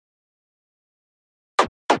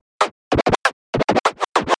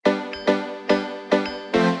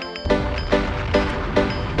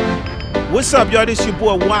What's up, y'all? This your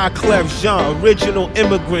boy Wyclef Jean, original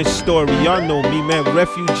immigrant story. Y'all know me, man,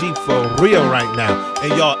 refugee for real right now.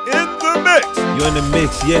 And y'all in the mix. You're in the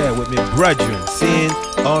mix, yeah, with me brethren. Seeing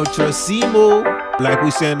Ultra Simmo, like we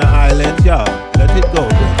say in the island. Y'all, let it go,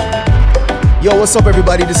 brethren. Yo, what's up,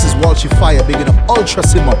 everybody? This is Walshy Fire, bigging up Ultra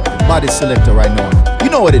Simmo, body selector right now. You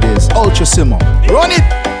know what it is, Ultra Simmo. Run it!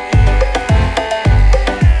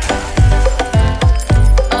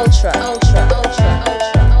 Ultra.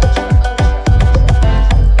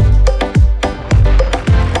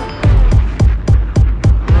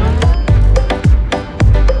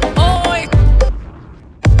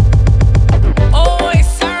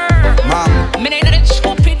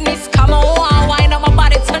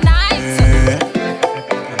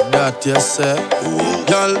 Yes, sir.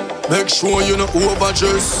 Girl, make sure you not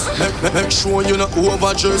overdress. Make sure you not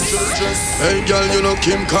overdress. Hey, girl, you know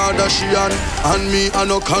Kim Kardashian and me, I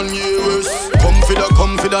know Kanye West. Come for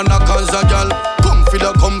the knockers, a girl. Come for the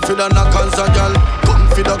knockers, a girl. Come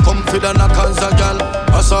for the knockers, a girl.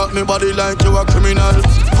 Assault me body like you a criminal.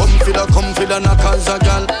 Come for the knockers, a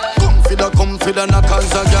girl. Come for the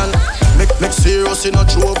knockers, a girl. Make serious in a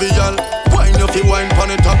jovial. Wine if you wine pon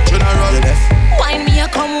the top general. Wine me,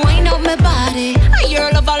 come wine up my body.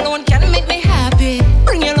 Your love alone can make me happy.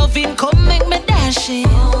 Bring your love in, come make me dash it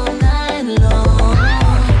all night long.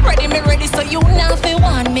 Ready, so you now feel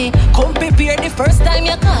want me. Come prepare the first time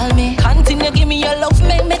you call me. Continue, give me your love,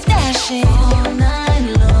 make me dash it all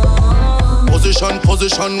night long.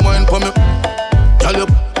 Position, wine for me. Girl, you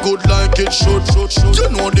good like it should. You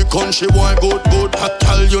know the country boy good.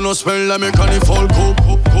 Girl, you know smell like me can fall cook.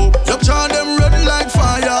 You charm them red like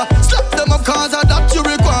fire. Slap them up cause of that you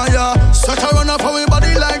require. Set a run off for me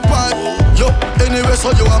body like pipe. Yo, anyway,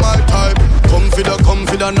 so you are my type. Come for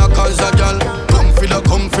the knockers, a gal. Come for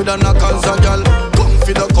the knockers, a gal. Come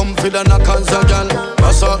for the knockers, a gal.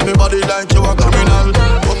 Assault me body like you a criminal.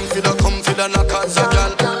 Come for the knockers, a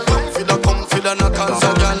gal. Come for the knockers,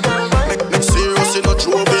 a gal. Make serious in a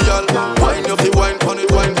jovial. Wine of the wine pon it.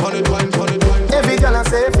 Every girl I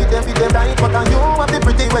say fit them right, but you have the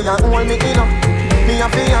pretty way you hold me in up. Me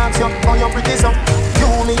have to ask you how you pretty so. You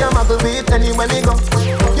me a muggle with anywhere me go.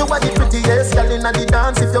 You are the prettiest girl inna the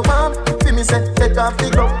dance. If you want, feel me say take off the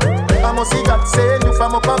glove. I must see God say you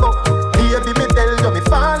from up above. Baby me tell you me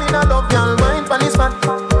fall in love. Y'all wine pon this fat,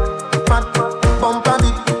 bump a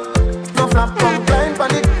bit. No flap, come blind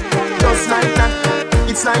pon it. Just like that,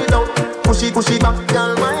 it's slide out. Push it back,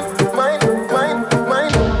 y'all wine.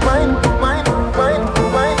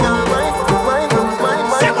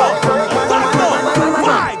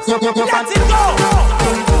 You let it go!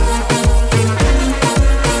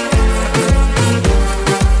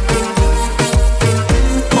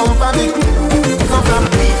 Bump a bit, no flap.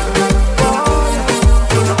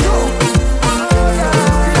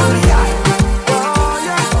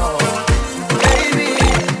 Baby,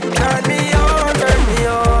 turn me on, turn me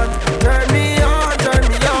on. Turn me on, turn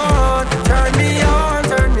me on. Turn me on,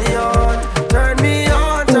 turn me on. Turn me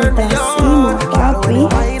on, turn me on.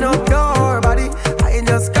 Wind up your body. I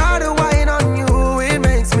just gotta wine on you. It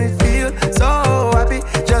makes me feel so happy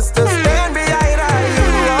just to stand behind you.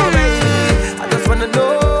 Oh baby, I just wanna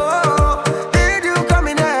know, did you come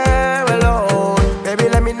in there alone? Baby,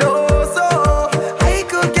 let me know so I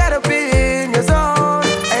could get up in your zone.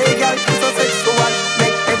 Hey girl, you so sexual,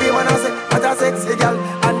 make everyone else say what a sexy girl.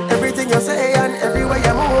 And everything you say and everywhere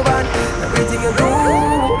you move and everything you do,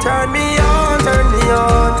 turn me on, turn me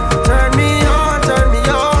on, turn me on, turn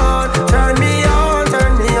me on, turn me on,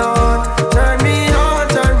 turn me on, turn me on,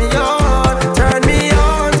 turn me on, turn me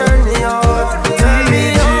on, turn me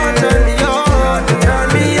on, turn me on, turn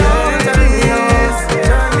me on, turn me on,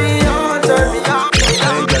 turn me on, turn me on.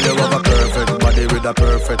 Hey girl, you have a perfect body with a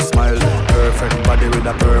perfect smile. Perfect body with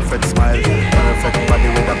a perfect smile. Perfect body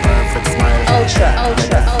with a perfect smile. Ultra.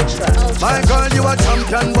 My girl, you a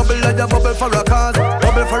champion. Bubble like a bubble for a cause.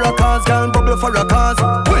 Bubble for a cause, girl, bubble for a cause.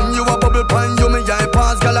 When you a bubble pine, you me eye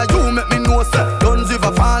pass. Girl, you make me know, sir, don't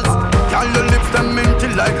ever false. Girl, your lips them minty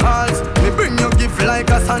like hearts. Me bring you gift like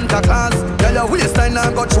a Santa Claus. Girl, your waistline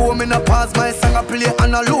I got through me in a pass. My song I play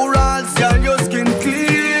on a low rolls. Girl, your skin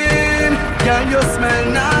clean. Girl, you smell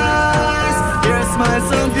nice. Your smile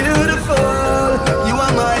so beautiful. You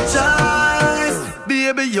are my choice.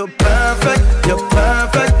 Baby, you're perfect. You're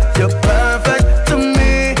perfect. You're perfect to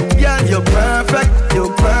me. Yeah, you're perfect.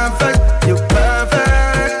 You're perfect. You're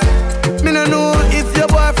perfect. Me no know if your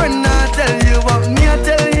boyfriend not tell you, but me I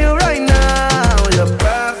tell you right now. You're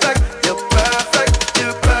perfect. You're perfect.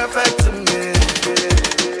 You're perfect to me.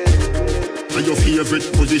 For your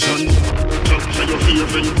favorite position. Just for your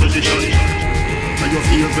favorite position. to your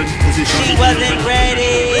favorite position. She wasn't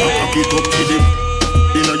ready. Cock it up to them.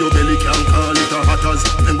 Inna your belly can't call it a hatters.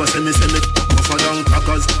 Remember say me tougher than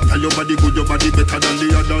crackers. Tell your body good, your body better than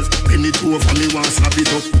the others. Penny two for me, want slap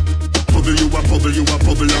it up. Bubble you a bubble, you a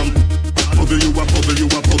bubble lamb. Bubble you a bubble, you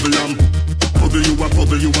a bubble lamb. Bubble you a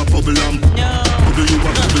bubble, you a bubble lamb. Bubble you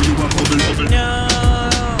a bubble, you a bubble. No,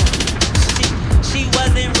 she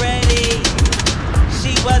wasn't ready.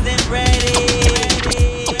 She wasn't ready.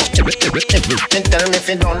 She tell me if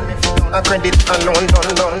you done, a credit alone,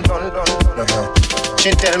 done.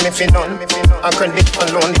 She tell me if you done, a credit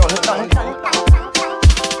alone, done.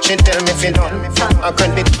 She tell me if you done, a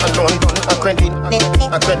credit alone, done. A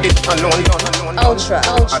credit alone, done. Ultra.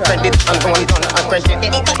 A credit alone, done. A credit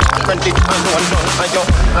alone, done.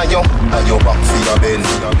 Ayo back for your ben,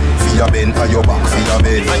 ayo back for your ben, ayo back for your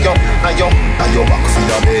ben, ayo back for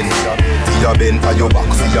your ben, ayo back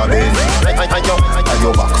for your ben,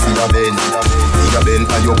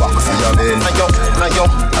 ayo back for your ben,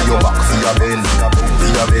 ayo back for your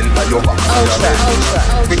ben, ayo back for your ben.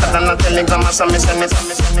 We got a telegram, so me send me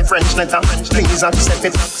French letter. Please accept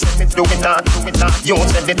it, do it hard. You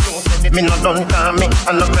said it, me not done call me,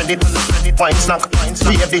 and no credit. Wine snack,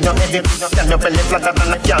 baby you edit. Can you belly flatter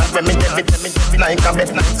than a can't when me debit. Like a bet,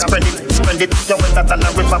 spread it. You wetter than a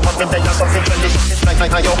river, but me there so fit credit.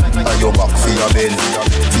 Ayo back for your ben,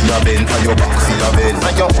 ayo back for your ben, ayo back for your ben,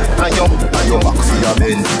 ayo back for your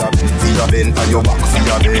ben, ayo back for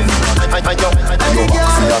your ben,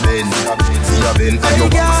 ayo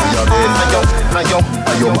back for your ben,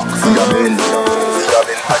 ayo back for your ben.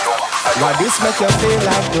 What this make you feel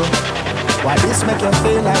like though? What this make you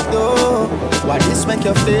feel like though? What this make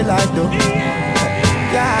you feel like though?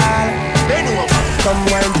 Yeah. Come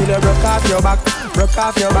wine till you broke off your back, broke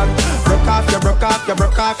off your back, broke off your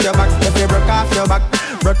back. If you broke off your back,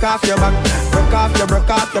 broke off your back,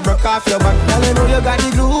 broke off your back. Girl, you know you got the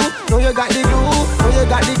glue, know you got the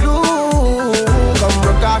glue. Come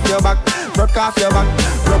broke off your back, broke off your back,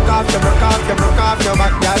 broke off your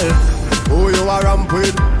back, girl. Who you are ramp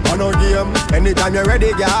with? On no game. Anytime you're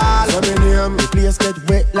ready, girl. So me name. The place get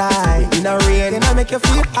wet like in a rain. Then I make you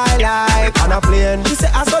feel high like on a plane. She say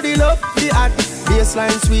I saw the love, the hot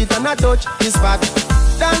baseline sweet and I touch the spot.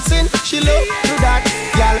 Dancing, she love do that.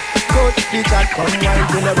 Girl, coach the chat. Come wine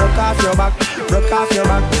till you broke off your back, broke off your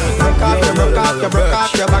back, broke off your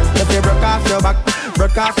back. If you broke off your back,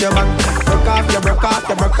 broke off your back,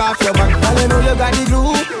 broke off your back. Girl, you know you got the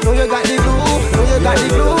glue, know you got the glue.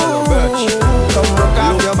 Come broke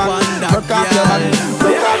off your back, broke off your back,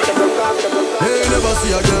 broke off your back. Hey, never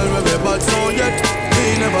see a girl with a bad song yet.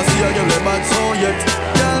 Hey, never see a girl with a bad song yet.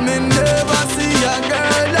 Girl, me never see a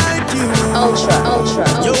girl like you. Ultra.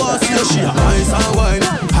 You want to see she ice and wine.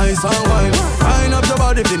 Wine up your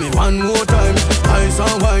body for me one more time. Ice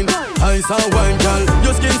and wine, girl.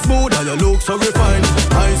 Your skin smooth and your look so refined.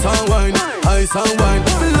 Ice and wine.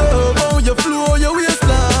 Love how you flow your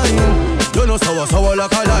waistline. You know sour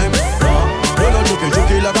like a lime. You know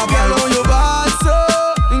juky like a girl on your bad so.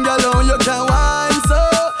 Girl on you can wine so.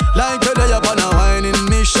 Like you're there upon a whining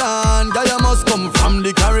mission. Girl you must come from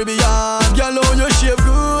the Caribbean. Girl on you shape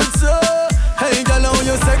good so. Hey girl on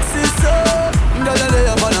you sexy so. Girl you're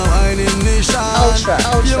there upon a whining mission. Ultra.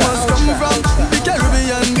 You must come from the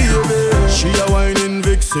Caribbean baby. She a whining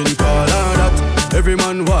vixen call her that. Every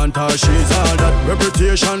man want her, she's all that.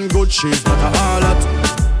 Reputation good, she's not a harlot.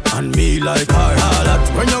 And me like her harlot.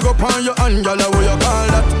 When you go on your hand, girl, what you call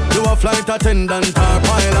that? You a flight attendant or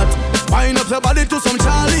pilot. Wind up your body to some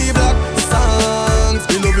Charly Black songs.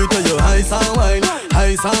 We love it to you, ice and wine.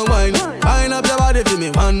 Wind up your body for me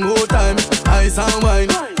one more time. Ice and wine,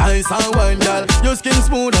 girl. Your skin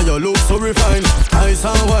smooth and your look so refined. Ice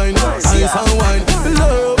and wine.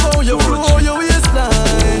 Love how you flow your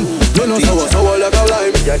waistline. You know so like a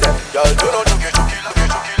lime. Yeah, girl, you know juky like a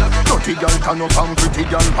dirty girl can up and pretty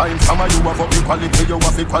girl pine. Some of you have up equality, you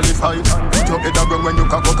have to qualify. Put your head around when you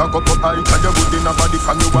cock up high. Cause you're good in a body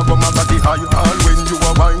from you have a body high. All when you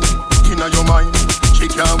are wine, inna your mind. She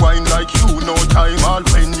can't wine like you, no time. All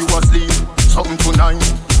when you are asleep, something tonight.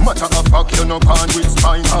 Matter of fact, you no pan with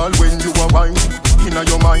spine. All when you are wine, inna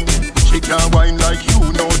your mind. She can't wine like you,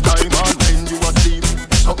 no time. All when you are asleep,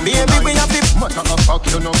 something tonight. Baby, we have it. Matter of fact,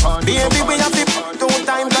 you no pan. Baby, we have it. 2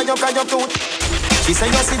 times, cause you too. She say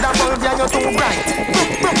you see that bulb, yeah, you're too bright.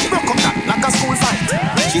 Broke up that like a school fight.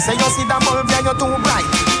 She say you see that bulb, yeah, you're too bright.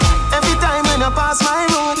 Every time when you pass my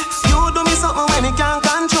road, you do me something when you can't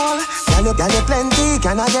control. Girl, you plenty,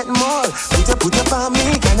 can I get more? Put your for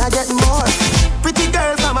me, can I get more? Pretty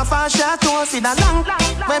girl from a far chateau, see that long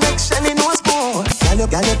when make Shelly no spoon. Girl,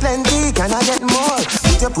 you plenty, can I get more?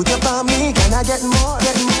 Put your for me, can I get more?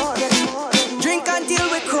 Drink until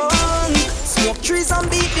we crunk. Smoke trees and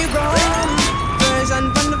beat the ground. Version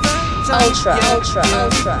from the version. Ultra.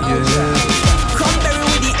 Cranberry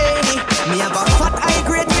with the 80. Me have a fat high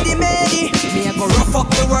grade with the medi. Me a go rough up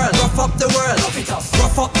the world, rough up the world.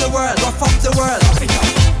 Rough up the world, rough up the world.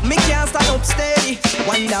 Me can't stand up steady.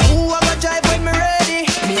 Wonder who I go drive when me ready.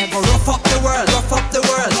 Me a go rough up the world, rough up the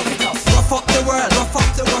world. Rough up the world, rough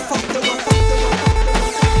up the world, rough up the world.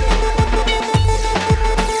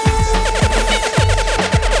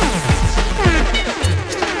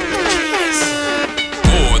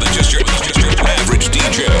 More than just your average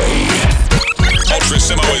DJ. Ultra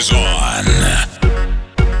Simmo is on.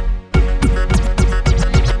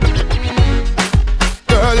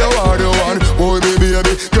 Girl, you are the one. Oh, baby.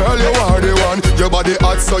 Girl, you are the one. Your body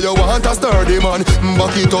hot, so you want a sturdy man.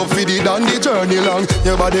 Back it up for the down the journey long.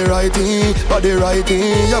 Your body righty, body righty,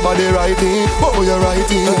 your body righty. Oh, you're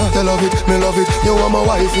righty. You love it, me love it. You want my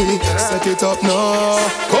wifey. Set it up now.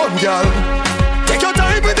 Come, girl. Take your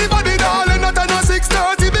time with the body, darling. Not another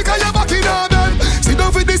 6:30 because you're back in our bed. Sit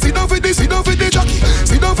down for this, sit down for this, sit down for the jockey.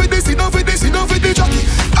 Sit down for this, sit down for this, sit down for the jockey.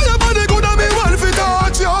 And your body good and me want to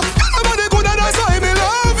touch you. Your body good and that's why me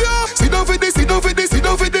love you. Sit down for this, sit down for this, sit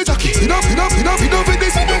down for the jockey. Sit down, sit down, sit down, sit down for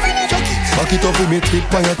this, sit down for the jockey. Back it up with me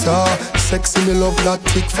tip on your tar. Sexy me love that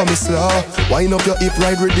tick for me slaw. Wind up your hip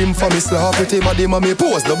ride rhythm for me slaw. Pretty body mommy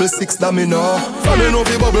pose double six that me know. For me know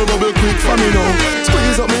fi bubble quick for me now.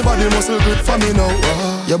 Squeeze up me body muscle grip for me now.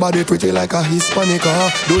 Your body pretty like a Hispanica.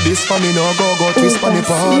 Do this for me now, go twist for me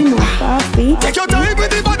part. Take your time with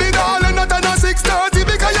the body darling. Not another 6:30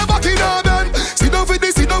 because you're back in our bed. Sit down for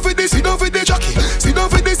this, sit down for this, sit down for the jockey. Sit down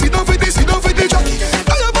for this, sit down for this, sit down for the jockey.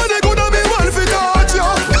 And your body good and me want fi touch you.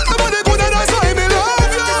 Your body good and that's why me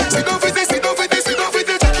love you. Sit down for this, sit down for this, sit down for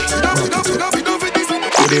the jockey. Sit down, sit down, sit down, sit down for this.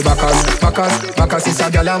 To the Bacchus is a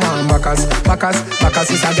gyal man. Bacchus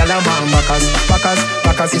is a gyal man.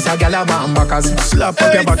 Bacchus is a gyal man. Bacchus slap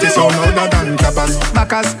up your body so louder than clappers.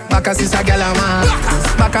 Bacchus is a gyal man.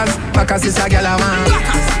 Bacchus is a gyal man.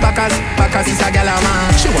 Bacchus is a gyal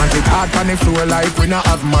man. She want it hard on the floor like we not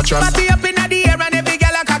have mattress. Party up in the air and every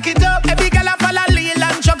gyal a cock it up. Every gyal a follow lean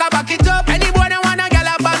and chuck a back it up. Any boy that want a gyal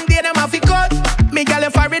a bang, they them have to cut. Me gyal a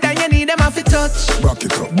forehead and you need them have to touch. Rock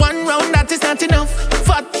it up. One round that is not enough.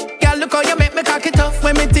 Fat gyal, look how you make me cock it off.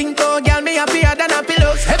 When me think oh gyal, me happier than a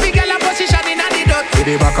pillow. Every gyal a position in a the dot. To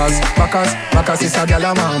the Bacchus is a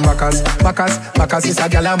gyal man. Bacchus is a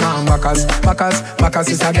gyal man. Bacchus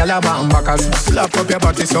is a gyal man. Bacchus slap up your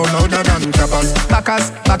body so louder than clappers.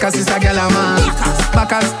 Bacchus is a gyal man.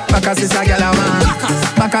 Bacchus is a gyal man.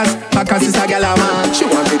 Bacchus is a gyal man. She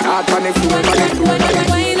want it hard on the floor.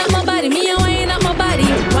 Wind up my body, me a wind up my body.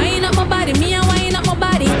 Wind up my body, me a wind up my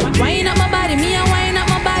body. Wind up my body, me a wind up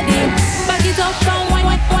my body. Back it up and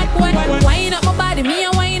wind up my body, me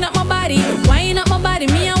a wind up my body. Wind up my body,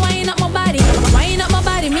 me a wind up my body. Wind up my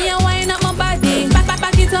body, me a wind up my body.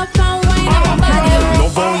 Back it up and wind up my body.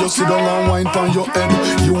 Love how you sit down and wine on your head.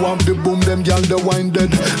 You want the boom, them gyal the wine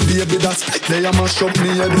dead. Baby that's they a mash up me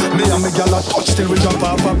head. Me and me gyal a touch till we jump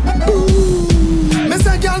off up. Me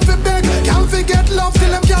say gyal fi beg, gyal fi get love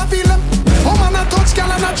till them can't feel them. Oh man a touch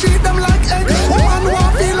gyal and I treat them like egg. Oh man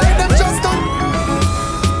want feel like them just done.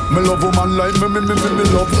 Me love woman like me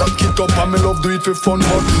love lock it up and me love do it for fun.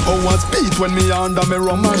 But how was beat when me under me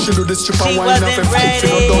rum and she do the strip and wine and fi fight fi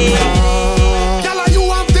no done. Gyal you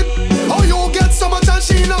have the, how you get so much and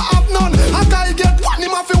she no have none. A guy get one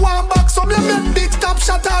him fi one back, so me make big top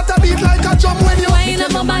shot out a beat like a drum when you. Wind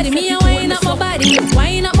up my body, me a wind up my body.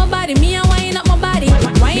 Wind up my body, me a wind up my body.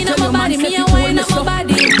 Wind up my body, me a wind up my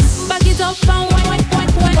body. Back it up and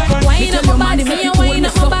wind up my body, me a wind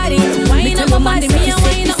up my body. Wind up my body, me a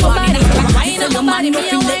wind up my body. Wind up my body, me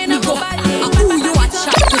a wind up my body. Who you a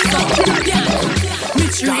chat to some? Me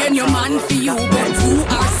train your man for you, but you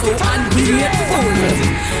are so ungrateful.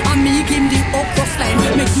 I make him the upper slime,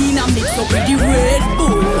 me clean and mix up with the Red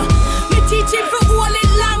Bull. Me teach him for hold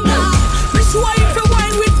it longer. Me show him for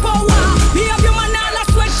wine with power. Me have your man all a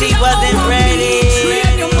sweat. She wasn't ready.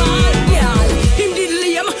 Train your man, girl. Him did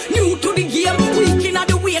lame, new to the game. Weak in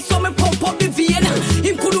the way, so me pump up the vein.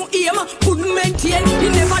 Him couldn't aim, couldn't maintain. He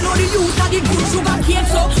never know the use of the good sugar cane,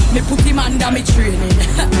 so me put him under me training.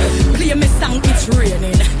 Play me song, it's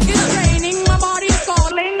raining. It's raining, my body's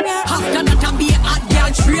calling. After that I be a hot girl,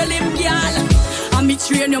 trail him, girl. And me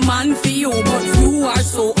train your man for you, but you are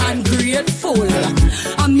so ungrateful.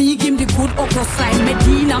 And me give him the good okra slime,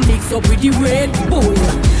 Medina mix up with the Red Bull.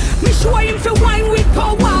 Me show him for wine with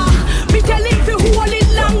power. Me tell him for hold it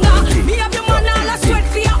longer. Me have your man all a sweat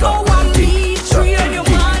for your hour. Me train your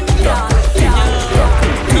man, girl.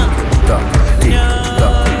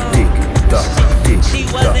 She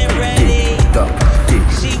wasn't ready.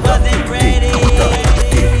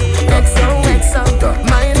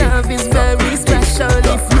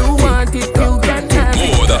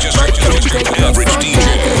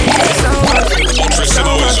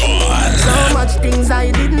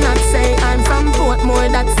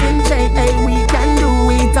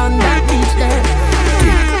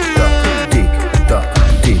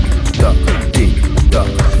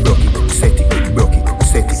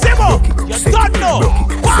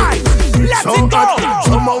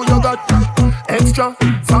 Extra,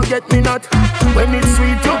 forget me not. When it's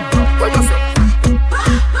sweet, you, what you say?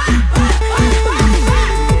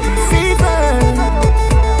 Fever,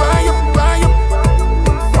 buy up.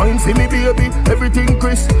 Wine for me, baby, everything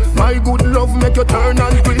crisp. My good love make you turn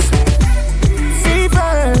and crisp.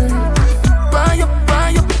 Fever, buy up.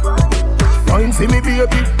 Wine for me,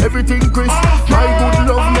 baby, everything crisp. My good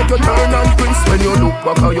love make you turn and crisp. When you look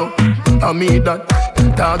back at you, I made that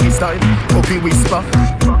doggy style, puppy whisper.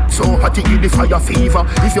 So hot it give the fire fever.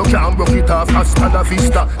 If you can't broke it off, hasta la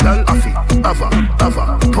vista. Girl, afi, ava,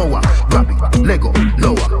 power, grab it, Lego,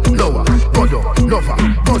 lower, godo, lover,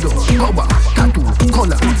 power, tattoo,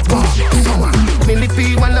 color, wow, summer.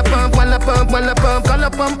 Millipede, walla pump, color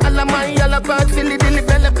pump, alla my, alla bird, Philly dilly,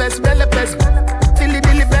 bella pest, Philly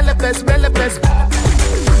dilly, bella pest.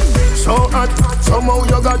 So hot, somehow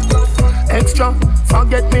you got extra,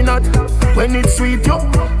 forget me not. When it's sweet, yo,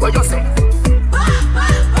 what you say?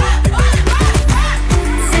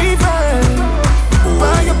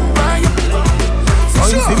 Buy up.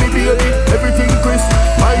 Fine, see me baby, everything crisp.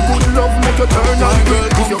 My good love make you turn on girl.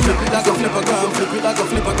 If you flip it like a flippergram, flip it like a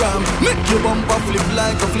flippergram. Make your bumper flip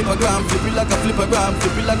like a flippergram, flip it like a flippergram,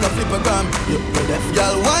 flip it like a flippergram. You're deaf.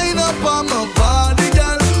 Y'all wind up on my body,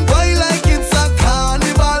 girl. Why like it's a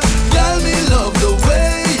carnival? Girl, me love the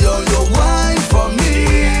way you wine for me.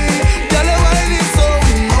 Girl, your wine is so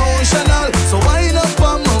emotional. So wind up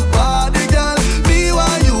on my body, girl. Me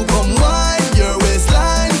why you come wine your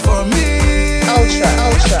waistline for me. Ultra.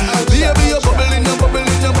 Baby, you're bubbling,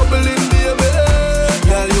 baby.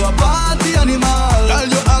 Girl, you a party animal. Girl,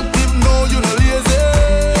 you active, no, you no lazy.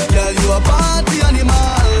 Girl, you a party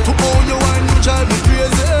animal. To own your wine, you drive me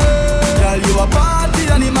crazy. Girl, you a party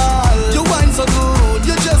animal. You wine so good,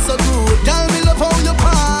 you just so good. Girl, me love how you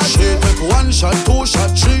party. She take 1 shot, 2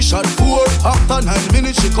 shot, 3 shot, 4. After 9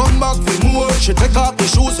 minutes, she come back for more. She take off the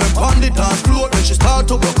shoes and pound it on floor. Then she start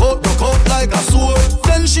to broke out like a sword.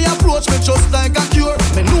 Then she approach me just like a cure.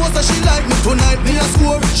 Me know that she like me tonight, me a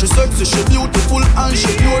score. She sexy, she beautiful and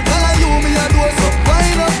she pure. Tell her you me a door, so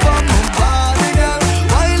wind up on my body, girl.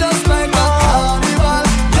 Wind up like a carnival.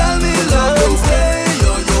 Tell me love the way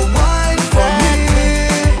you wine for me.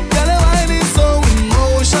 Girl, your wine is so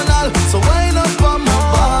emotional. So wind up on my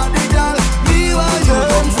body, girl. Me while you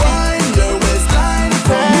come wine your waistline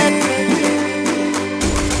for me.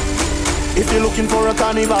 If you're looking for a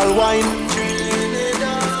carnival wine,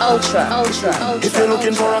 Ultra. If you're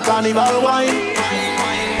looking for a carnival wine,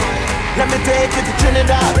 let me take you to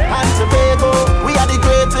Trinidad and Tobago. We are the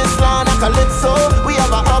greatest land of Calypso. We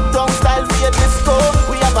have a uptown style for your disco.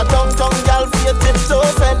 We have a downtown gal for your tiptoe.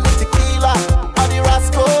 Send me tequila or the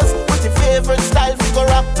Rascals. With your favorite style for your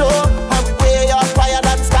rapto. And we way up higher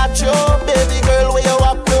than statue. Baby girl, where you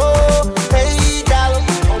up to? Hey gal,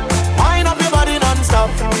 wind up your body non-stop.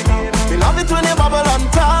 We love it when you bubble on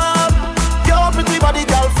top. Your pretty body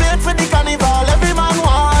gal, fit for the carnival. Every man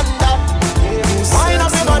want that. Wind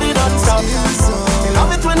up your body non-stop. We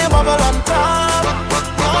love it when you bubble on top.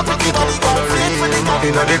 Your pretty body gal, fit for the carnival.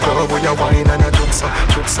 Inna the club where you wine and a juksa.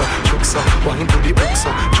 Wine to the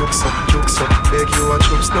uksa, juksa. Beg you a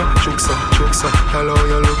juksa. Hello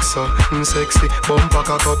you look so sexy. Bumper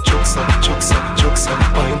cock up, juksa.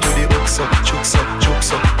 Wine to the uksa,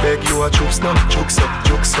 juksa. Beg you a juksa.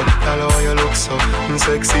 Hello you look so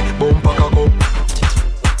sexy. Bumper cock up.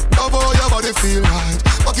 Love how your body feel right.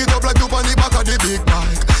 Back it up like you on the back of the big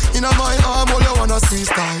bike. Inna my arm, all you wanna squeeze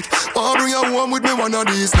tight. Wanna bring you home with me one of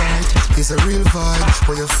these nights. It's a real vibe,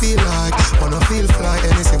 what you feel like. Wanna feel fly,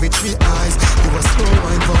 anything with 3 eyes. You a slow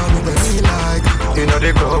wine for me when me like. Inna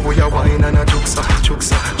the club where you wine and a juksa.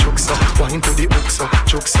 Wine to the uksa,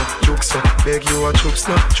 juksa. Beg you a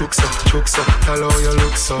juksa. Hello you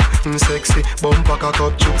look so sexy. Bumper cock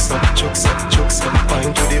up, juksa.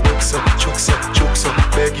 Wine to the uksa, juksa.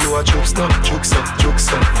 Beg you a juksa.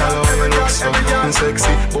 Hello you look so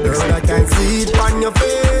sexy. Girl, I can see it on your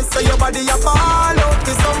face. So your body a fall out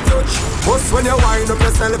to some touch. But when you wind up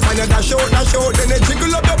yourself and you dash out, then you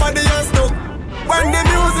jiggle up your body and stuck. When the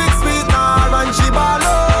music sweet and she ball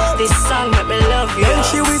up. This song make me love you. Then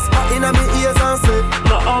she whisper in my ears and say,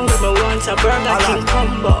 my hungry, me want a Burger King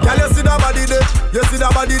combo. Girl, you see that body there,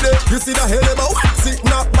 you see the hell about what's it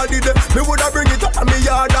not body there. Me woulda bring it up on me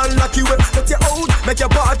yard and lock you up. Let you out, make your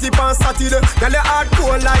party on Saturday. Girl, your heart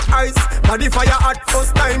cold like ice, body fire hot.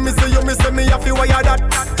 First time me see you, me say me have to wire that.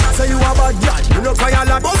 Say you a bad girl, you no fire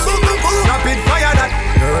lot. Rapid fire that.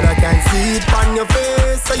 Girl, I can see it on your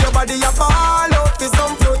face. So your body a fall out to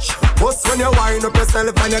some touch. But when you wind up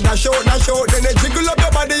yourself and you dash out, then you jiggle up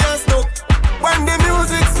your body and stuck. When the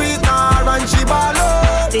music sweet and she ball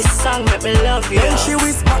up. This song make me love love you. Then she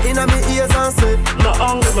whisper in my ears and say, me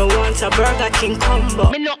hungry, me want a Burger King combo.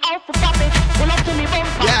 Me no out for pop it. Pull up to me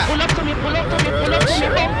bumper. Yeah. Pull up to me, pull up to me, pull up to me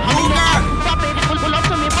bumper. Me no out for pop it. Pull up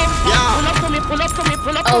to me bumper. Yeah. Pull up to me, pull up to me,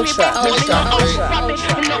 pull up to me bumper. Me no out for pop it.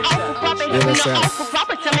 Me no out for pop it. Me no out for pop it. Me no out for pop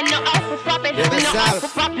it. Me no out for pop it.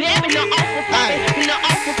 Me no out for pop it. Me no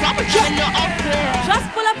out for pop it. Me no out for. Just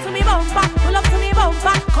pull up to me bumper. Pull up to me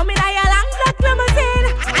bumper. Come in a long black limousine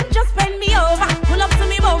and just bend me over. Pull up to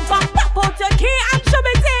me bumper. Pop out your key and show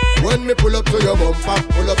me in. when me pull up to your bumper,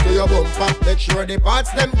 pull up to your bumper, make sure the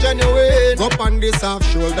parts them genuine. Up on this half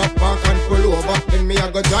shoulder, park and pull over. Then me I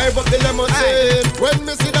go drive up the limousine. When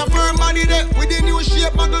me see the firm body there with the new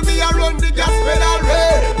shape, muggle me I run the gas pedal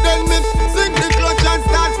red. Then me sing the clutch and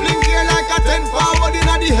start fling gear like a 10 forward in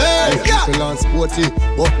the head. Yeah, people and sporty,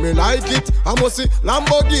 but me like it. I must see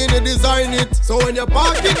Lamborghini design it. So when you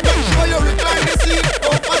park it, make sure you recline the seat.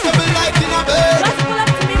 Comfortable like in a bed. Just pull up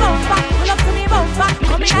to me bumper, pull up to me bumper.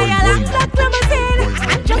 Come in a long black limousine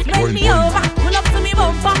and just bend me over. Pull up to me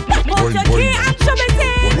bumper, pop out your key and show me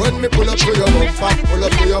in. When me pull up to your bumper, pull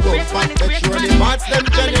up to your bumper, make sure the parts them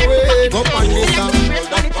genuine. Up on this half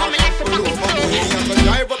shoulder, park and pull over. Me I go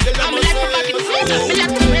drive up the limousine.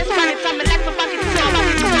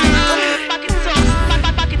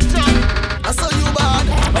 I saw you bad.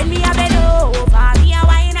 When me a bend over, me a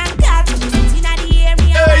wine and cut. Foot inna the air,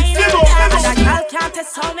 me a wine and cut. And a girl can't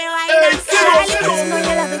test how me wine and cut. You know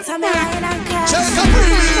you love it, so me wine and cut. Check a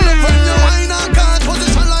premium up when you wine and cut.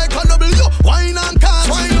 Position like a W, wine and cut.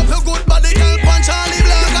 Wine up your good body, girl, punch Charly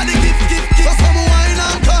block. Got the gift. So come wine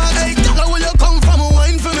and cut. Hey, girl, where you come from,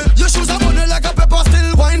 wine for me. Your shoes are bunny like a pepper,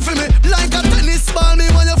 still wine for me. Like a tennis ball, me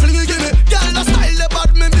when you fling it, give me. Girl, the style the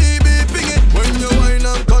bad, me baby, ping it. When you wine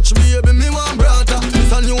and touch me, baby, me want brata.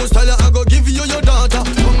 This a new style, I go give you your daughter.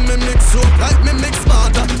 Come me mix up like me mix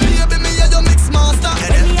smarter. Baby, me a your mix master.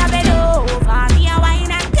 When me a bend over, me a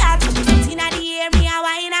wine and cut. Foot inna the air, me a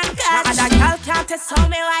wine and cut. And a girl can't test how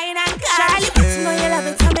me wine and cut. Charly, you know you love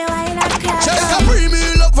it, so me wine and cut. Check a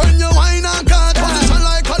premium up when you wine and cut. Position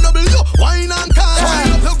like a W, wine and cut.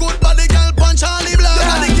 Wine up your good body, girl, punch Charly block.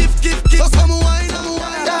 Got the gift. So come wine and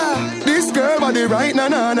wine. This girl body right na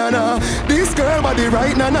na na na. This girl body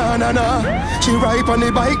right na na na na. She ride on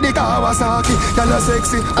the bike, the Kawasaki. Y'all are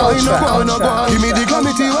sexy, why no go, no go. Give me the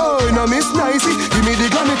glamity, oh, no miss nicey. Give me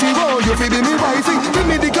the glamity, oh, you fi be me wifey. Give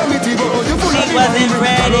me the glamity, oh, you full of the money.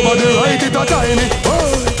 Y'all body right, it a tiny.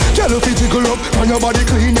 Oh, y'all fi jiggle up, and your body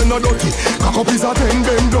clean, you no dirty. Cock up is a 10,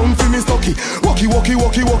 bend down fi me stocky. Walkie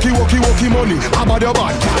money. About your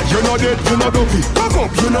bad, you no dead, you no dopey. Cock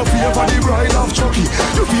up, you no fear for the bride of Chucky.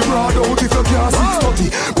 You feel broad out if you can't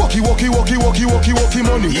 630. Walkie money. Walkie.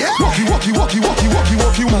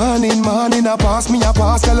 Morning, I pass,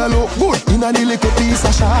 girl, I look good. In a little piece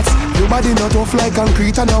of shots. Your body not tough like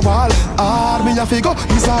concrete on a wall. Hard me a figure,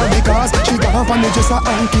 it's all because she gone on the just a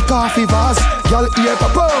anti coffee vase. Girl, ear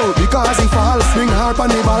pop because he falls. Bring her on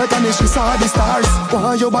the balcony, she saw the stars.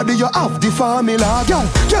 Want your body, you have the formula. Girl,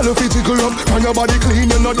 you fit jiggle up, and your body clean,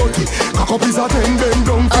 you not dirty. Cock up is a 10, bend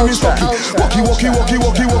down to me stocky. Walkie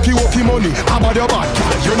money. About your bad,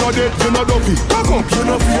 you not dead, you not dopey. Cock up, you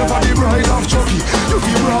not fear for the bride of Chucky. You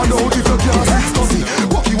feel broad out if you can't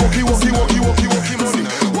 630. Walkie money.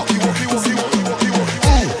 Walkie.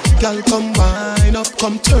 Hey, girl, come wind up,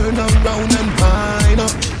 come turn around and wind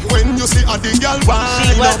up. When you see a the girl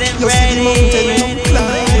wind up, you see the mountain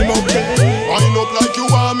climb up. Wind up like you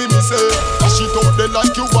want me say. Dash it out there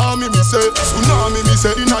like you want me say. Tsunami me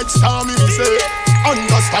say, the night star me say.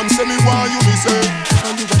 Understand, say me why you me say.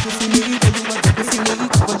 And you want to see me, and you want to see me,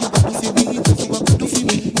 and you want to see me, and you want to see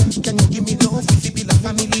me. Can you give me love, we be like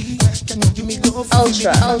family? Can you give me love,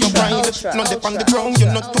 ultra. Not dip on the ground,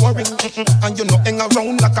 you're not touring, and you not hang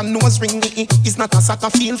around like a nose ring. It's not a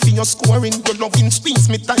soccer field for your scoring. Your loving squeeze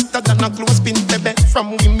me tighter than a clothespin, baby.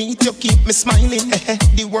 From we meet, you keep me smiling.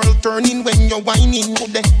 The world turning when you're whining.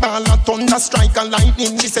 Put the ball a thunder, strike a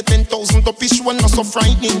lightning. She said 10,000 up each one, not so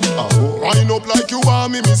frightening. Wind up like you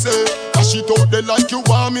want me say. Dash it out there like you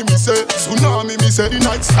want me say. Tsunami me say, the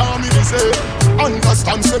night star me say.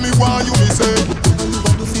 Understand, say me why you me say.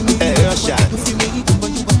 Hey, Russia.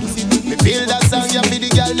 Me feel that song, you feel the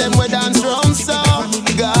girl them we dance round so.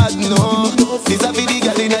 God no, this a feel the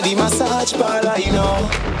girl inna the massage parlor, you know.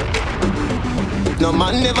 No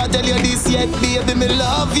man never tell you this yet, baby, me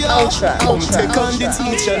love you. Ultra. Take on the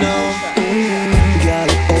teacher now.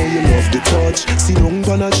 Girl, oh you love the touch. See down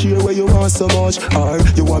on a chair where you want so much. Or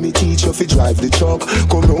you want me teach you fi drive the truck.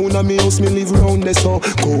 Come round a me house, me live round there so.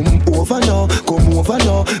 Come over now,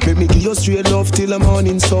 make me give you straight love till the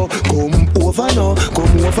morning so. Come over now,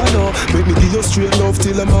 make me give you straight love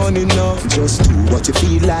till the morning now. Just do what you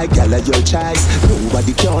feel like, gal, your choice.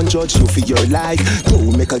 Nobody can judge you for your life.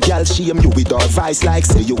 Don't make a gal shame you with our vice. Like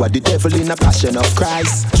say you are the devil in a passion of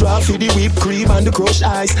Christ. Draw for the whipped cream and the crushed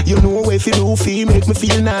ice. You know if you do feel, make me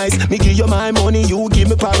feel nice. Me give you my money, you give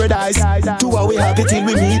me paradise. Do how we happy till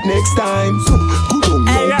we meet next time. So good on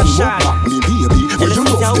now, come up back me baby. Where you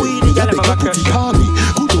love day, me a beg you put it on me.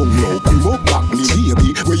 Good on now, come up back me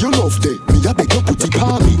baby. Where you love day, me a beg you put it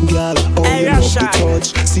on me. Girl, oh you love the touch.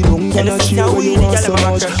 See down on a chair where you want so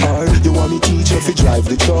much. Or you want me teach you fi drive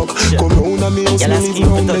the truck. Come round and me house, me live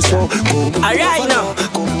round there so. Come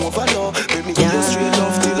over now, make me give you straight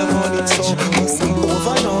love till the morning so.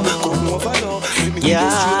 Come over now, make me give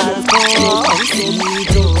you straight love.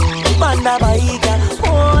 Banda bike,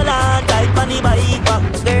 hold on tight on the bike back,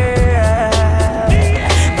 girl.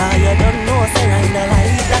 Now you don't know, say I don't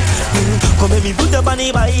like that. Come let me put up on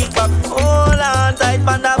the bike back, hold on tight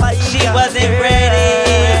on the bike. She wasn't ready.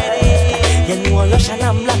 You know Russian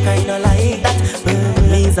and black, I don't like that.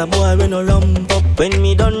 Me's a boy when no rump up. When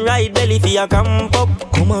me done ride belly for your camp up.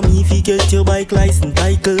 Come on me if you get your bike license,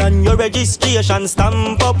 title and your registration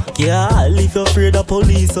stamp up. Yeah, if you're afraid of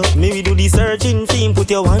police up, me we do the searching thing,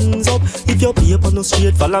 put your hands up. If your paper no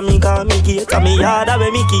straight, follow me cause me gate and me yard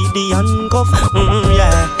where me keep the handcuff.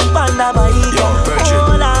 Yeah, banda bike,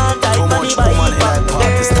 hold on tight on the bike back,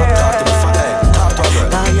 girl.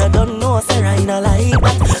 Now you don't know, say I don't like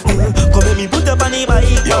that. Come let me put up on the bike.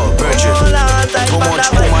 Yo, Virgin, too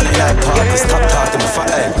much woman in that party. Stop talking to me for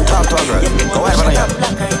talk to a girl. Go ahead,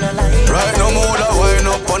 right now, mood a wine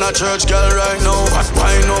up on a church girl right now.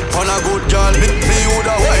 Wine up on a good girl. Me would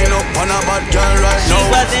a wine up on a bad girl right now.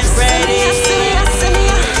 She wasn't ready.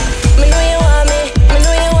 Me know you want me, me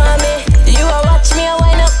know you want me. You a watch me a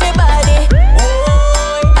wine up your body.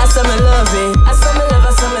 I saw me love it, I saw me love,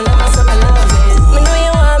 I saw me love, I saw me love it. Me know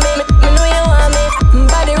you want me, me know you want me.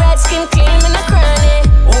 Body red, skin clean, me no cranny.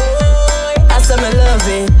 I saw me love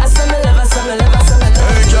it, I saw me love, I saw me love, I saw me love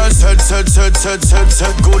it. Hey girl,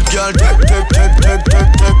 said, good girl, take.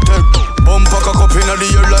 Bumper cock up inna the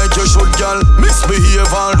air like you should, girl.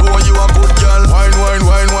 Misbehave and do you a good girl. Wine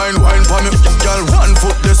for me, girl. 1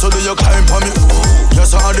 foot there so do you climb for me.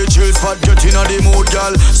 Yes, all the chill spot, get inna the mood,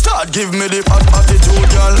 girl. Start give me the hot attitude,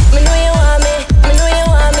 girl. Me know you want me, me know you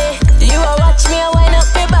want me. You a watch me a wine up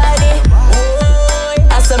your body.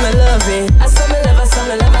 I saw me love it, I saw me love, I saw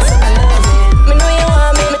me love, I saw me love it. Me know you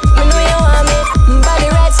want me, me know you want me. Body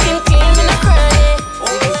red, skin clean, me no cranny.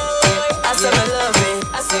 I saw me love it,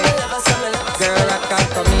 I saw me love, I saw me love. Girl, I can't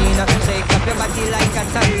come in. Shake up your body like a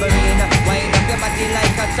tambourine. Wind up your body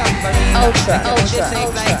like a tambourine. Ultra.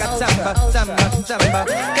 Shake like a samba.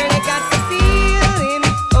 Girl, you got the feeling.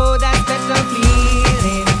 Oh, that special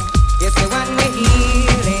feeling. Yes, you want me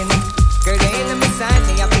healing. Girl, you in the side,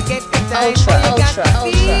 me have to get the time. Ultra.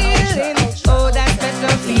 Oh, that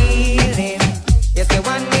special feeling. Yes, you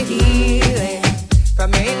want me healing.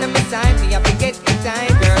 From your in the side, me have to get the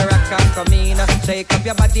time. Girl, I can't come in. Shake up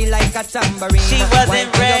your body like a tambourine. She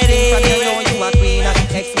wasn't ready. From you know you a queen.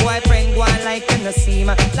 Ex-boyfriend go on like you no see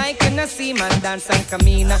man. Like you no see man dance and come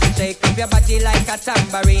in. Shake up your body like a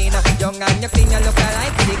tambourine. Young and you clean, you look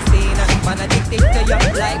like 16. Man addicted to you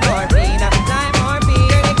like morphine. Like morphine.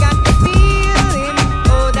 Girl, you got the feeling.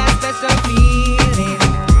 Oh, that special feeling.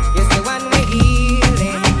 Yes, the one we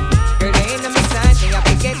healing. Girl, you in the massage, you have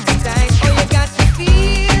to get the time. Oh, you got the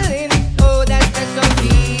feeling. Oh, that special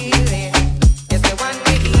feeling. Yes, the one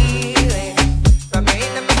we healing. From you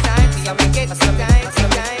in the massage, you have to get the time.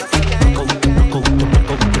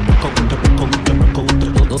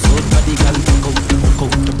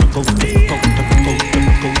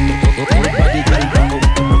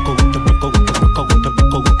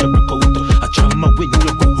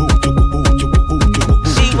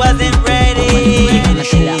 She wasn't ready.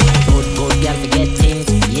 Good girl forget things,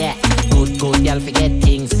 yeah. Good girl forget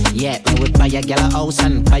things, yeah. I would buy a girl a house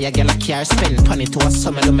and buy a girl a car, spend money to a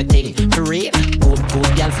summer do my thing. For real, good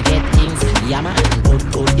girl forget things, yeah man.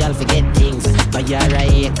 Good girl forget things. Buy her a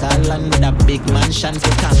acre land with a big mansion,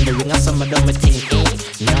 put on the ring of summer do my thing.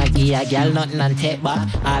 Nah give a girl nothing and take back.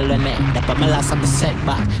 All when me, that put my last I'm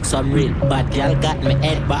setback. Some real bad girl got me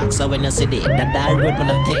head back. So when you see the dark road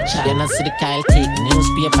when I take shot, you not see the Kyle take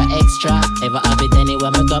newspaper extra. Ever have it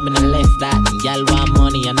anywhere me go me no left that. Girl want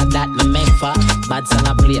money and that me make for. Bad song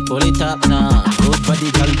I play, pull it up now. Good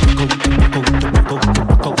body girl, good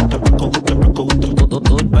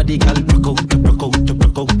body girl,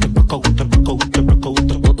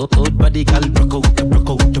 the girl broke out, broke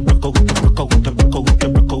out, broke out, broke out, broke out,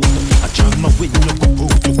 broke out. I jam my way, you go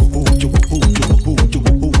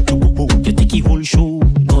you think he whole show.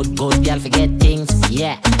 Good girl forget things,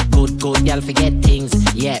 yeah. Good girl forget things,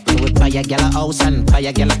 yeah. Me would buy a girl a house and buy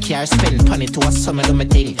a girl a car, spend money to a summer do my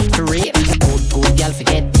thing. For real, good girl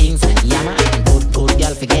forget things, yeah man. Good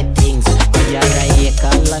girl forget things. Buy a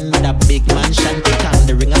vehicle and a big mansion, take on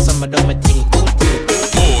the ring of summer do my thing.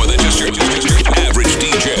 More than just your average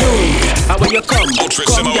DJ. How will you come? Ultra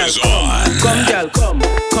Come, Simmo girl, is come. on. Come, girl, come.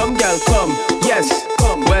 Come, girl, come. Yes,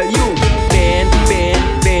 come. Well, you bend,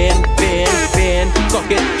 cock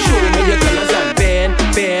it. Show me your colors and bend,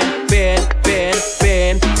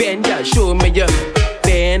 girl. Show me your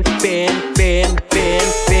bend,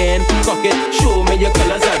 cock it. Show me your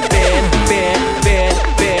colors and bend.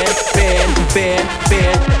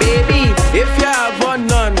 Baby, if you have one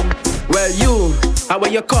none, well you, how will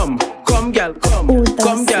you come? Come, girl, come.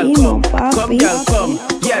 Come, girl, come. Come, girl, come.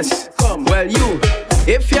 Yes, come. Well you,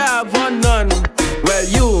 if you have one none, well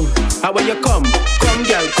you, how will you come? Come,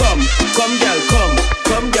 girl, come. Come, girl, come.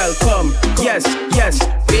 Come, girl, come. Yes,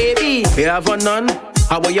 baby, you have one none.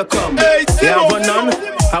 How will you come? You have one none.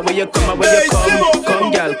 How will you come? How will you come?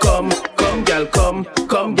 Come, girl, come. Come, girl, come.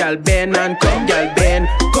 Come, girl, bend and come, girl, bend.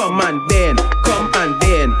 Come and bend. Come and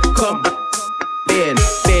bend. Come and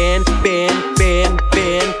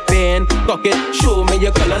bend. Cock it. Show me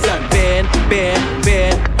your colors and bend.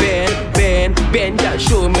 Girl,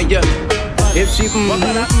 show me your. If she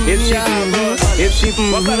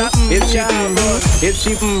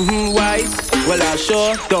white, well I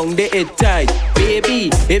sure don't they it tight, baby.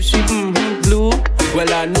 If she blue,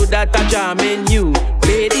 well I know that I jamming you,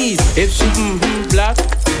 ladies. If she black,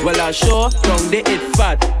 well I sure don't they it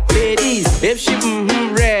fat, ladies. If she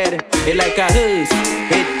red, it like a hearse,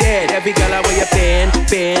 it dead. Every girl I wear your pen.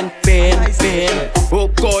 Oh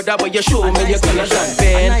God, I wear you show me your colors and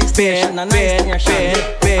pen. Ladies, bend,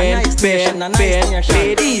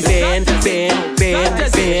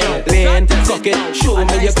 cock it, show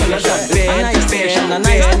me your colors and bend. A nice nation.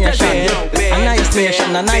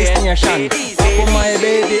 Apple my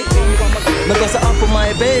baby, me go say apple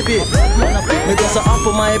my baby, me go say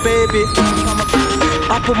apple my baby.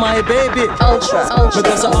 Apple my baby, ultra. Me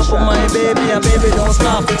go say apple my baby, and baby don't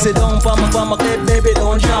stop. Sit down for my clip, baby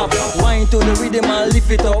don't drop. Wine to the rhythm and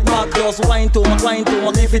lift it up back. Just wine to my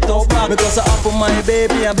lift it up back. Me go say apple my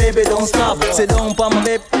baby, and baby don't stop. Sit down for my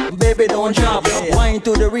baby don't drop. Wine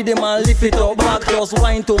to the rhythm and lift it up back. Just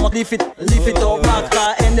wine to my lift it up back.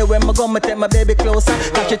 Cause anywhere me go, me take my baby closer.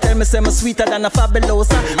 Cause she tell me say me sweeter than a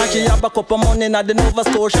fabulosa. And she have a cup of money in the Nova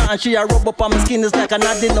Scotia. And she a rub up on my skin is like an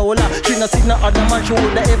adenola. She no see no other man she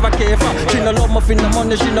woulda ever care for. She no love me for no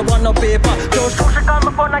money, she no want no paper. So she call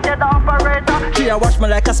me phone and get the operator. She a watch me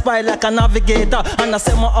like a spy, like a navigator. And I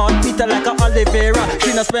say my heart beater like a Oliveira.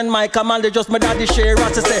 She no spend my command, just my daddy share.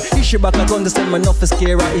 She say, if she back a gun, they say me enough is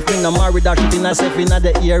scare. If me no married her, she think herself in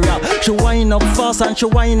the area. She wind up fast and she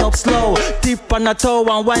wind up slow. Tip on her toe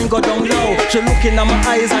and wine go down low. She looking at my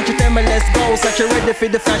eyes and she tell me let's go. So she ready for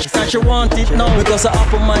the flash and she want it now. Because I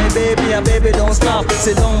up on my baby and baby don't stop.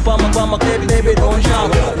 Sit down for my clip, baby don't drop.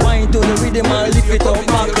 Wine to the rhythm and lift it up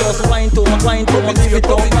back. Just wine to my lift it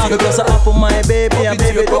up back. Because I up on my baby and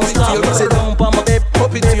baby don't stop. Sit down for my baby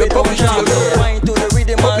don't drop. Wine to the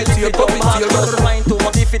rhythm and lift it up back. Just wine to my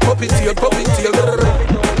lift it up back.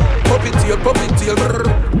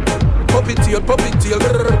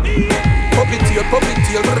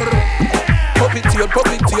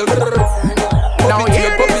 Now here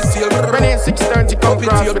it is. Renee 630 come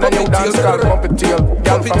cross with a new dance called Pump It Tail.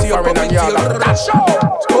 Girl from foreign and y'all are that's show.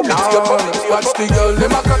 Watch the girl,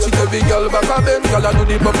 them a catch it every girl back of them. Girl a do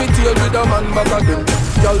the puppy tail with a man back of them.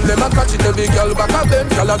 Girl them a catch it every girl back of them.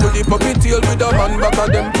 Girl a do the puppy tail with a man back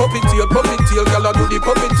of them. Puppy tail, girl a do the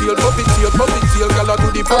puppy tail. Girl a do the puppy tail. Girl a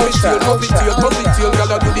do the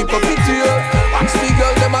puppy tail. Watch the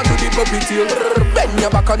girl, them a do the puppy tail. Bend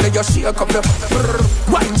your back and then you shake up your.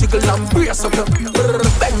 Wine jiggle and brace up your.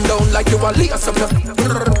 Bend down like you a lace up your.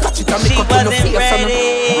 Catch it and make up on your face.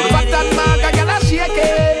 Fat and maga, girl a shake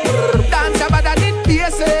it. Dance better than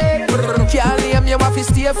basic. Can't name you off his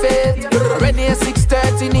stay fit. Renee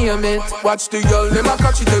 630 name it. Watch the girl, them a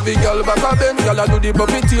catch it every girl back of them. Girl a do the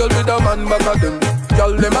puppy tail with a man back of them.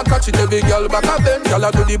 Girl, them a catch it every girl back of them. Girl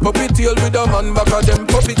a do the puppy tail with a man back of them.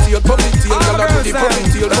 Puppy tail, girl a do the puppy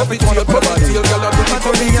tail. Girl a do the puppy tail. Girl a do the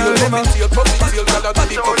puppy tail. Girl a do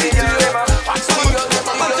the puppy tail. Watch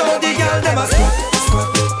the girl, them a squat.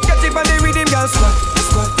 Catch it on the rhythm, girl squat.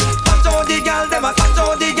 Watch out the girl, them a watch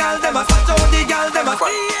out the girl, them a watch out the girl, them a.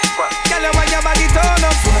 Girl, you want your body turn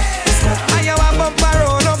up, and you want bump and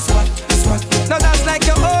roll up. No, that's like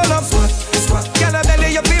your own up.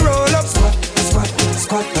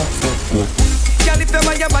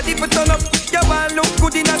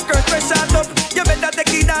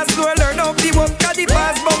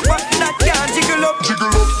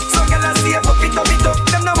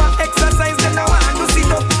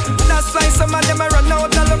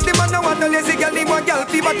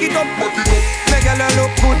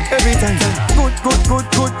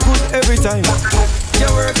 time. You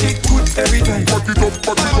work it good every time. Back it up,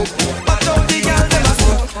 back it up. But all the girls them a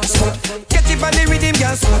squat, squat. Get it on the rhythm,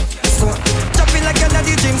 girl, squat, squat. Chopping like you're at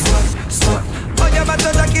the gym, squat, squat. Oh, your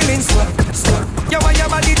buttons are killing, squat, squat. You want your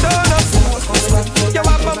body turn up, squat, squat. You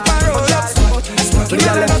want bump and roll up, squat, squat. You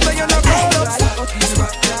don't know so you no roll up, squat,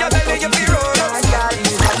 squat. Your belly you be roll up, squat.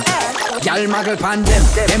 Y'all muggle pan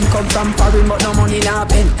them come from foreign but no money na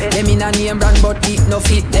pen. Them in a name brand but it no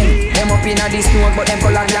fit them. Them up in a this smoke but them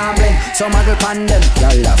color can't blend. So muggle pan them,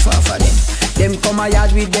 y'all laugh off of them. Them come a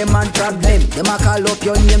yard with them and problem. Them a call up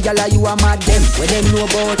your name, y'all you a mad them. When them know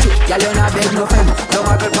about you, y'all you not beg no friend. So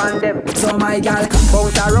muggle pan them. So my gal,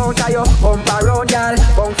 bounce around to you, bump around y'all.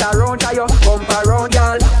 Bounce around to you, bump around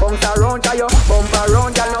y'all. Bounce around to you, bump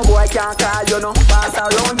around y'all. No boy can't call you no. Pass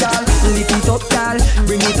around y'all, lift it up y'all,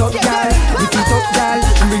 bring it up y'all. Lift it up, girl,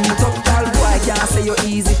 bring it up, girl. Boy, can't say you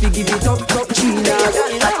easy if you give it up, China.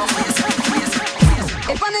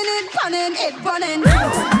 It bunnin', it bunnin', it bunnin'.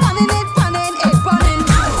 Bunnin', it bunnin', it bunnin'.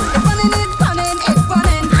 It bunnin', it bunnin', it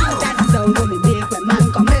bunnin'. That's how we make when man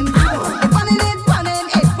come in. It bunnin', it bunnin',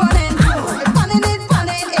 it bunnin'. It bunnin', it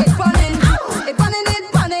bunnin', it bunnin'. It bunnin', it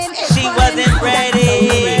bunnin', it bunnin'. She wasn't ready.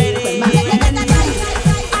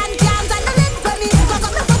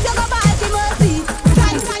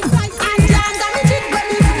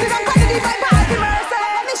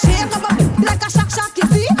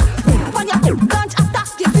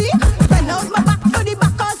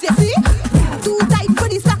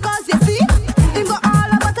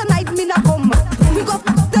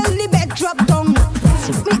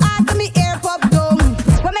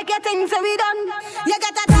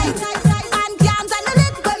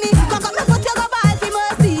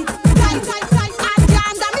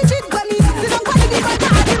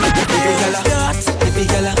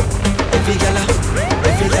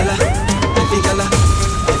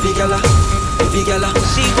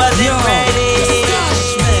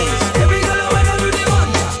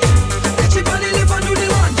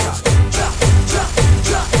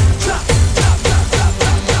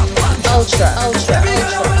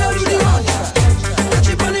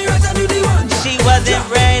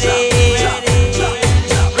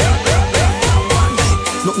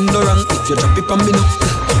 You drop it on me now,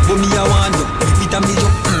 but me I want you, repeat on me yo.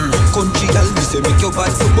 Country girl, you say make your bad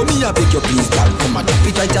so, but me I beg you please, girl, come and drop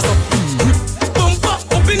it right just up. Bumper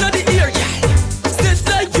up inna the ear, yeah. Set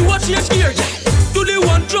like you watch your gear, yeah. Do the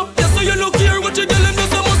one drop, yeah, so you look here. What you tell them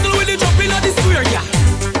does a muscle when they drop inna the square, yeah.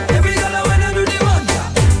 Every girl I wanna do the one,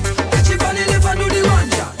 yeah. Catch it on the left and do the one,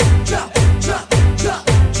 yeah. Drop, drop, drop,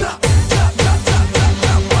 drop, drop, drop, drop,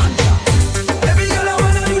 drop, one, yeah. Every girl I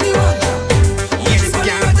wanna do the one, yeah. Yes,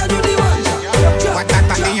 girl.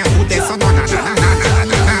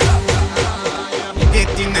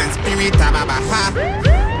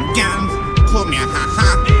 Come here, ha ha.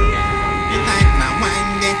 You like my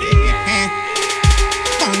wine,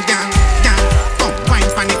 come down, down. Come wine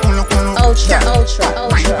for the colo colo. Ultra, ultra,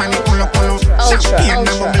 wine for the colo colo. Champagne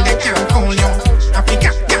and bubble they can't call you.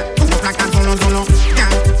 Africa, yeah, move like a zolo zolo.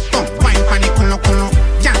 Yeah, come wine for the colo colo.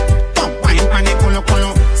 Yeah, come wine for the colo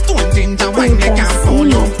colo. Stone ginger wine they can't call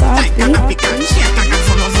you. Like an African, shake like a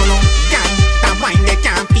zolo zolo. Yeah, that wine they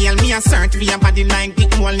can't feel me a search for your body like the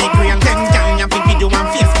Holy Grail. Them girl you have video on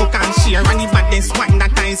Facebook and share. And the baddest wine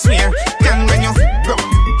that I swear. Girl when you broke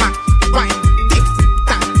back, wine, tick,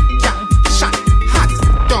 tack, girl, shot, hot,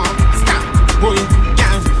 don't stop, boy,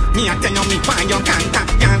 girl. Me a tell you me why you can't tap,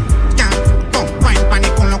 girl, girl. Come wine pan the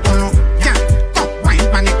colo colo, girl. Come wine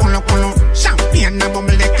pan the colo colo. Champagne and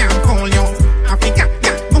bubble they can't call you. Africa,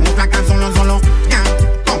 girl, move like a zolo zolo, girl.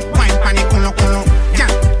 Come wine pan the colo colo,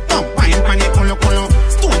 girl. Come wine pan the colo colo.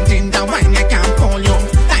 Stone ginger wine they can't call you.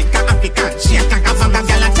 Like a African, shake like a bag of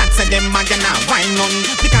girl a chat say them mad you now wine on.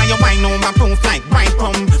 Because you wine on my proof like white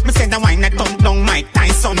rum. Me say the wine that come down Mike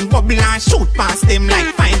Tyson. Bubble and shoot past them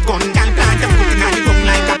like 5 gun. Girl plant them put in the gun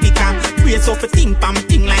like a picker. Raise up a thing pam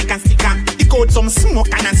thing like a sticker. Pick out some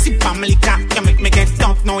smoke and a sip pam liquor. You make me get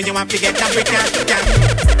tough now you want to get Africa. Girl,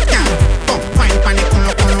 girl, come wine pan the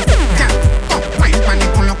colo colo. Girl, come wine pan the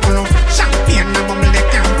colo colo. Champagne and bubble they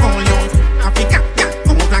can't call you. Africa, girl,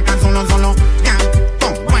 move like a zolo zolo. Girl,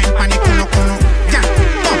 come wine pan the colo colo. Girl,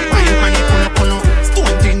 come wine pan the colo colo.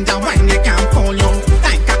 Stone ginger wine they can't call you.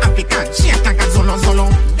 Like a African, shake like a zolo zolo.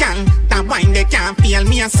 Girl, that wine they can't feel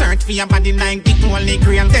me a search for your body like the Holy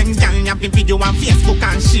Grail. Them girl you have the video on Facebook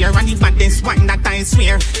and share. And the baddest wine that I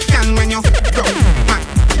swear. Girl when you broke back,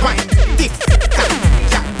 wine, tick, tack,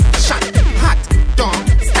 yeah, shot, hot, don't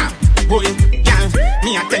stop, boy, girl.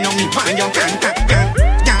 Me a tell you me why you can't tap.